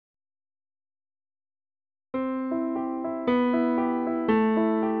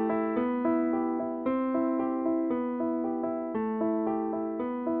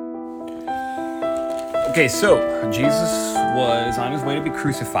Okay, so Jesus was on his way to be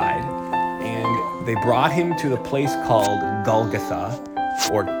crucified, and they brought him to the place called Golgotha,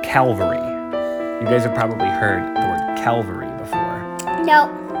 or Calvary. You guys have probably heard the word Calvary before. No.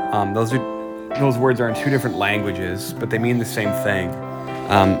 Those words are in two different languages, but they mean the same thing.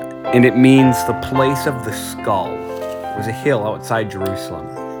 And it means the place of the skull. It was a hill outside Jerusalem.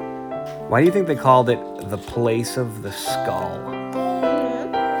 Why do you think they called it the place of the skull?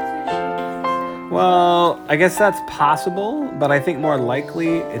 Well, I guess that's possible, but I think more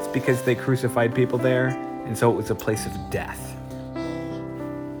likely it's because they crucified people there, and so it was a place of death.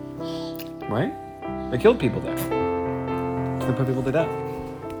 Right? They killed people there. They put people to death.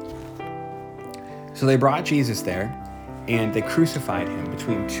 So they brought Jesus there, and they crucified him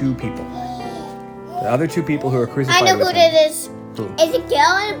between two people. The other two people who were crucified I know with who him. it is. Who? It's a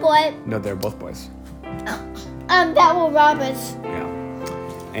girl and a boy. No, they're both boys. That will rob us. Yeah.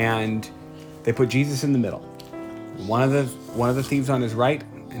 And they put Jesus in the middle. One of the thieves on his right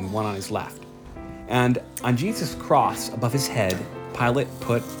and one on his left. And on Jesus' cross above his head, Pilate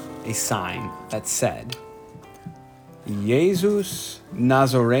put a sign that said, Jesus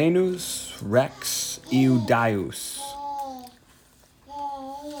Nazarenus Rex Iudaeus.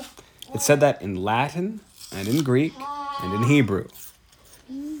 It said that in Latin and in Greek and in Hebrew.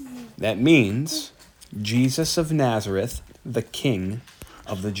 That means Jesus of Nazareth, the King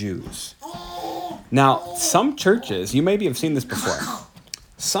of the Jews. Now, some churches, you maybe have seen this before.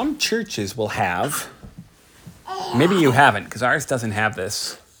 Some churches will have, maybe you haven't, because ours doesn't have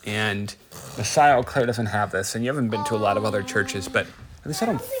this, and Messiah Eau Claire doesn't have this, and you haven't been to a lot of other churches, but at least I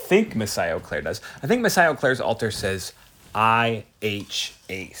don't think Messiah Eau Claire does. I think Messiah Eau Claire's altar says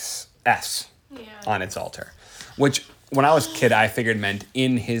IHS on its altar, which when I was a kid, I figured meant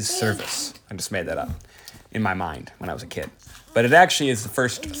in his service. I just made that up in my mind when I was a kid. But it actually is the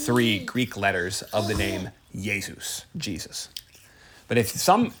first three Greek letters of the name Jesus. But if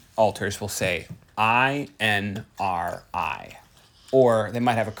some altars will say INRI, or they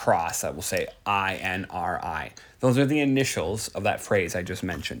might have a cross that will say INRI. Those are the initials of that phrase I just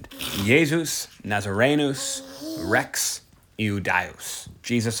mentioned. Jesus Nazarenus Rex Iudaeus.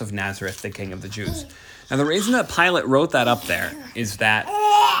 Jesus of Nazareth, the King of the Jews. Now the reason that Pilate wrote that up there is that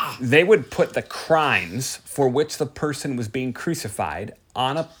they would put the crimes for which the person was being crucified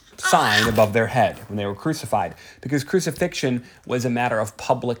on a sign above their head when they were crucified, because crucifixion was a matter of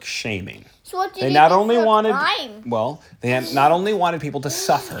public shaming. So what did They he not do only for a wanted, crime? well, they not only wanted people to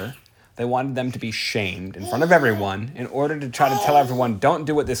suffer, they wanted them to be shamed in front of everyone in order to try to tell everyone, don't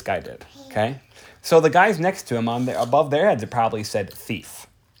do what this guy did, okay? So the guys next to him above their heads, it probably said thief,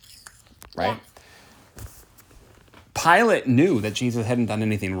 right? Yeah. Pilate knew that Jesus hadn't done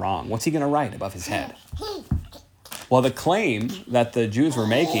anything wrong. What's he going to write above his head? Well, the claim that the Jews were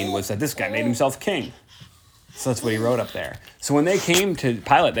making was that this guy made himself king. So that's what he wrote up there. So when they came to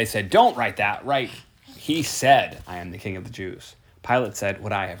Pilate, they said, don't write that. Write, he said, I am the King of the Jews. Pilate said,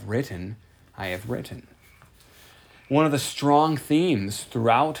 what I have written, I have written. One of the strong themes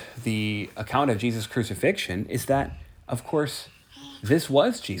throughout the account of Jesus' crucifixion is that, of course, this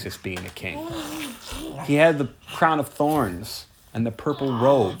was Jesus being a king. He had the crown of thorns and the purple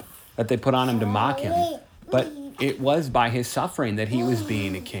robe that they put on him to mock him. But it was by his suffering that he was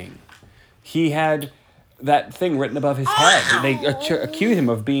being a king. He had that thing written above his head. They accused him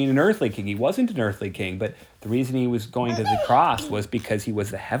of being an earthly king. He wasn't an earthly king, but the reason he was going to the cross was because he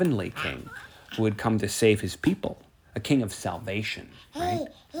was the heavenly king who had come to save his people. A king of salvation, right?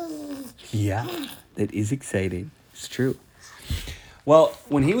 Yeah, that is exciting. It's true. Well,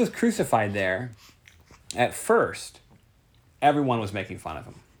 when he was crucified there, at first, everyone was making fun of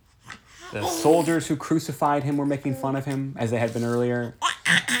him. The soldiers who crucified him were making fun of him, as they had been earlier.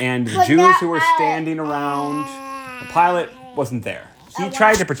 And the Jews who were standing around. Pilate wasn't there. He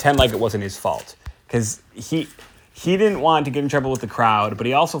tried to pretend like it wasn't his fault, because he didn't want to get in trouble with the crowd, but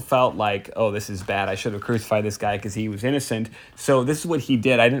he also felt like, oh, this is bad. I should have crucified this guy because he was innocent. So this is what he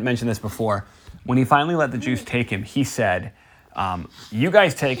did. I didn't mention this before. When he finally let the Jews take him, he said, you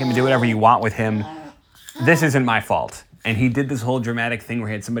guys take him and do whatever you want with him. This isn't my fault. And he did this whole dramatic thing where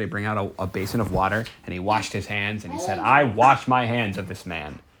he had somebody bring out a basin of water, and he washed his hands, and he said, I wash my hands of this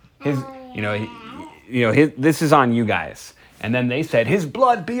man. This is on you guys. And then they said, his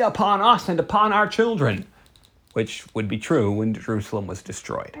blood be upon us and upon our children, which would be true when Jerusalem was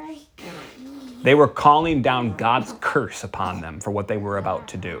destroyed. They were calling down God's curse upon them for what they were about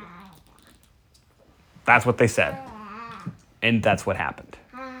to do. That's what they said. And that's what happened.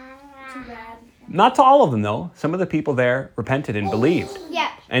 Too bad. Not to all of them, though. Some of the people there repented and believed. Yeah.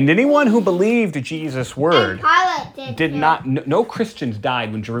 And anyone who believed Jesus' word And Pilate did not... No Christians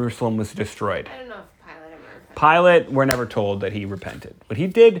died when Jerusalem was destroyed. I don't know if Pilate Pilate, we're never told that he repented. But he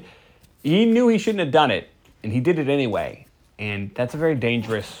knew he shouldn't have done it, and he did it anyway. And that's a very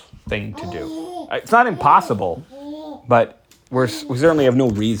dangerous thing to do. It's not impossible, but we certainly have no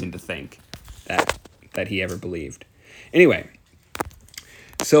reason to think that he ever believed. Anyway,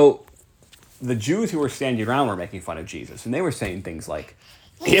 so the Jews who were standing around were making fun of Jesus, and they were saying things like,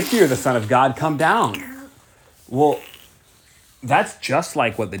 if you're the Son of God, come down. Well, that's just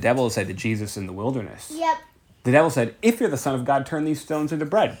like what the devil said to Jesus in the wilderness. Yep. The devil said, if you're the Son of God, turn these stones into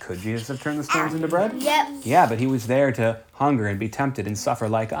bread. Could Jesus have turned the stones into bread? Yep. Yeah, but he was there to hunger and be tempted and suffer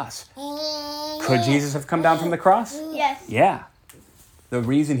like us. Could Jesus have come down from the cross? Yes. Yeah. The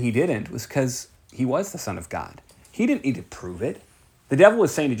reason he didn't was because he was the Son of God. He didn't need to prove it. The devil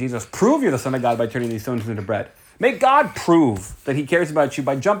was saying to Jesus, prove you're the Son of God by turning these stones into bread. Make God prove that he cares about you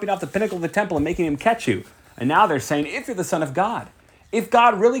by jumping off the pinnacle of the temple and making him catch you. And now they're saying, if you're the Son of God, if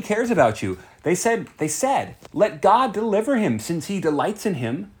God really cares about you, they said, let God deliver him since he delights in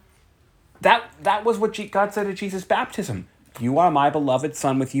him. That was what God said at Jesus' baptism. You are my beloved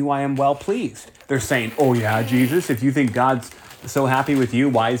Son, with you I am well pleased. They're saying, oh yeah, Jesus, if you think God's so happy with you,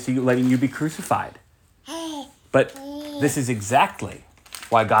 why is he letting you be crucified? But this is exactly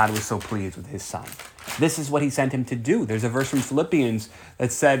why God was so pleased with his Son. This is what he sent him to do. There's a verse from Philippians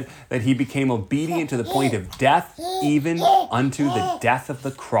that said that he became obedient to the point of death, even unto the death of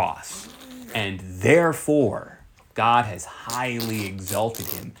the cross. And therefore, God has highly exalted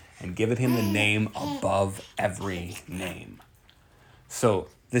him and given him the name above every name. So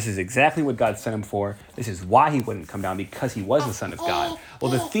this is exactly what God sent him for. This is why he wouldn't come down, because he was the Son of God.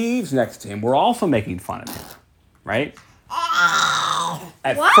 Well, the thieves next to him were also making fun of him, right?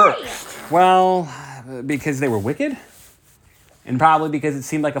 At first. Well, because they were wicked, and probably because it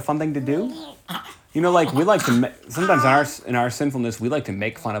seemed like a fun thing to do. You know, like we like to, sometimes in our sinfulness, we like to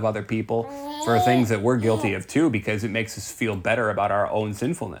make fun of other people for things that we're guilty of too, because it makes us feel better about our own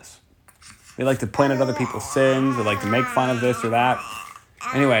sinfulness. We like to point at other people's sins, or like to make fun of this or that.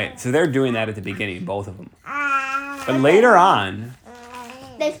 Anyway, so they're doing that at the beginning, both of them. But later on,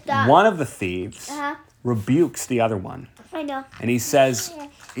 one of the thieves rebukes the other one. I know. And he said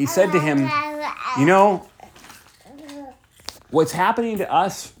to him, you know, what's happening to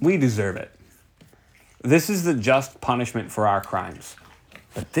us, we deserve it. This is the just punishment for our crimes.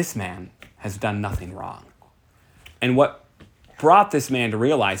 But this man has done nothing wrong. And what brought this man to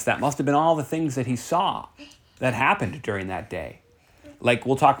realize that must have been all the things that he saw that happened during that day. Like,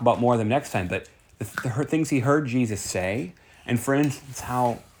 we'll talk about more of them next time, but the things he heard Jesus say, and for instance,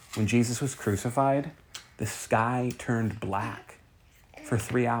 how when Jesus was crucified, the sky turned black for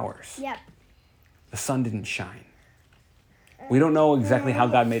 3 hours. Yep. The sun didn't shine. We don't know exactly how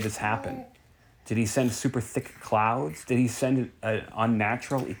God made this happen. Did he send super thick clouds? Did he send an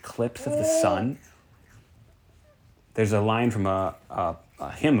unnatural eclipse of the sun? There's a line from a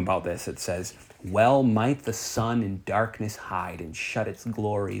hymn about this. It says, well might the sun in darkness hide and shut its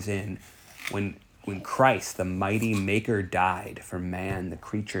glories in, when Christ, the mighty maker, died for man, the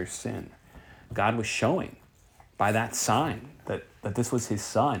creature's sin. God was showing by that sign that this was his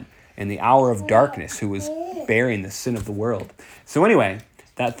Son in the hour of darkness, who was bearing the sin of the world. So anyway,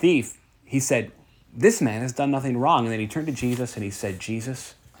 that thief, he said, this man has done nothing wrong. And then he turned to Jesus and he said,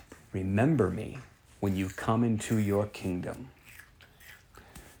 Jesus, remember me when you come into your kingdom.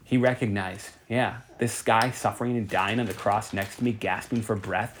 He recognized, this guy suffering and dying on the cross next to me, gasping for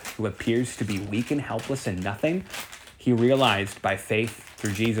breath, who appears to be weak and helpless and nothing. He realized by faith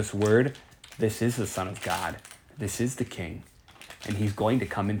through Jesus' word, this is the Son of God. This is the King. And he's going to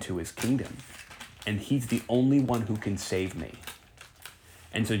come into his kingdom. And he's the only one who can save me.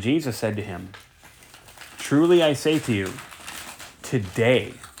 And so Jesus said to him, truly I say to you,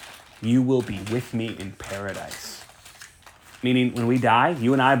 today you will be with me in paradise. Meaning, when we die,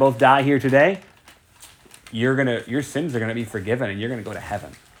 you and I both die here today, your sins are going to be forgiven and you're going to go to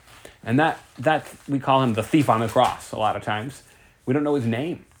heaven. And that we call him the thief on the cross a lot of times. We don't know his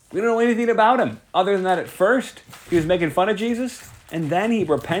name. We don't know anything about him, other than that at first he was making fun of Jesus, and then he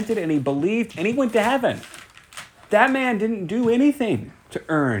repented and he believed and he went to heaven. That man didn't do anything to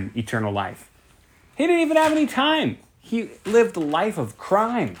earn eternal life. He didn't even have any time. He lived a life of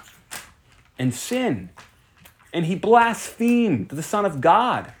crime and sin. And he blasphemed the Son of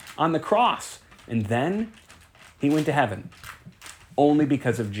God on the cross. And then he went to heaven only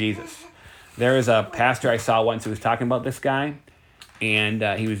because of Jesus. There was a pastor I saw once who was talking about this guy, and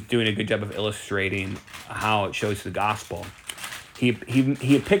he was doing a good job of illustrating how it shows the gospel. He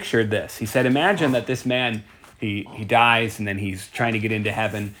pictured this. He said, imagine that this man he dies, and then he's trying to get into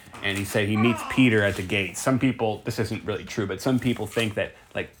heaven, and he said he meets Peter at the gates. Some people, this isn't really true, but some people think that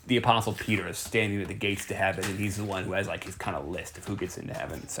like the Apostle Peter is standing at the gates to heaven, and he's the one who has like his kind of list of who gets into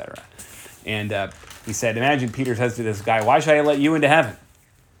heaven, etc. And he said, imagine Peter says to this guy, "Why should I let you into heaven?"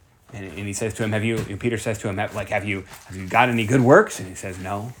 And he says to him, Peter says to him, have you got any good works? And he says,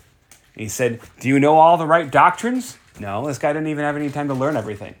 no. And he said, do you know all the right doctrines? No, this guy didn't even have any time to learn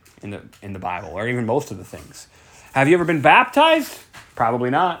everything in the Bible, or even most of the things. Have you ever been baptized? Probably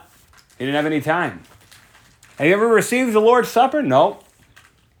not. He didn't have any time. Have you ever received the Lord's Supper? No.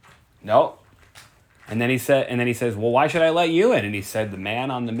 And then he says, well, why should I let you in? And he said, the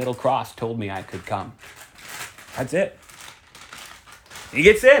man on the middle cross told me I could come. That's it. He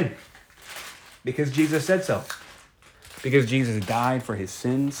gets in because Jesus said so. Because Jesus died for his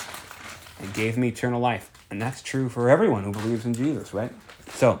sins and gave him eternal life. And that's true for everyone who believes in Jesus, right?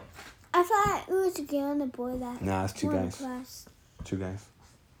 So. I thought it was a girl and a boy that. No, it's two guys. Class. Two guys.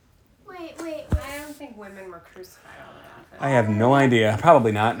 Wait. I don't think women were crucified all that often. I have no idea.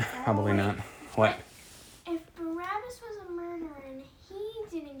 Probably not. Probably not. What? If Barabbas was a murderer and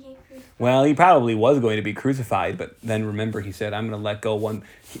he didn't get crucified. Well, he probably was going to be crucified, but then remember he said, I'm going to let go one.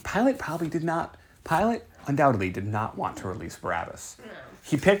 Pilate undoubtedly did not want to release Barabbas. No.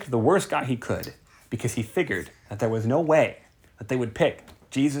 He picked the worst guy he could because he figured that there was no way that they would pick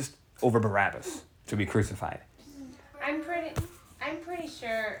Jesus over Barabbas to be crucified. I'm pretty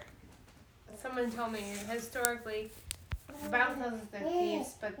sure someone told me historically the Bible tells us they're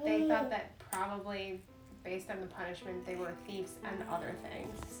thieves, but they thought that probably based on the punishment they were thieves and other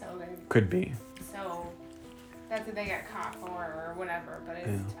things. So they could be. So that's what they got caught for or whatever, but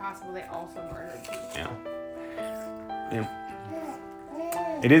it's possible they also murdered people. Yeah.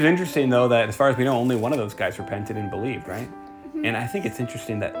 It is interesting though that as far as we know, only one of those guys repented and believed, right? Mm-hmm. And I think it's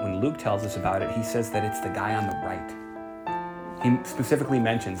interesting that when Luke tells us about it, he says that it's the guy on the right. He specifically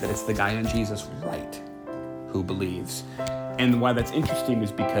mentions that it's the guy on Jesus' right who believes. And why that's interesting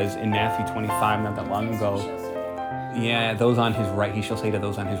is because in Matthew 25, not that long ago, those on his right, he shall say to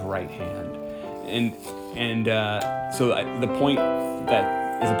those on his right hand. And so the point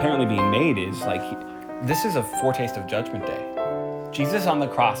that is apparently being made is like, this is a foretaste of Judgment Day. Jesus on the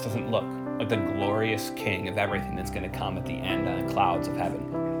cross doesn't look like the glorious king of everything that's going to come at the end on the clouds of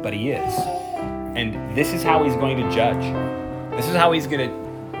heaven, but he is. And this is how he's going to judge. This is how he's going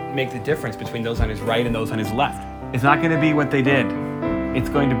to make the difference between those on his right and those on his left. It's not going to be what they did. It's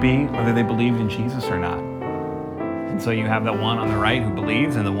going to be whether they believed in Jesus or not. And so you have the one on the right who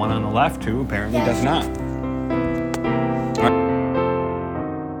believes and the one on the left who apparently does not.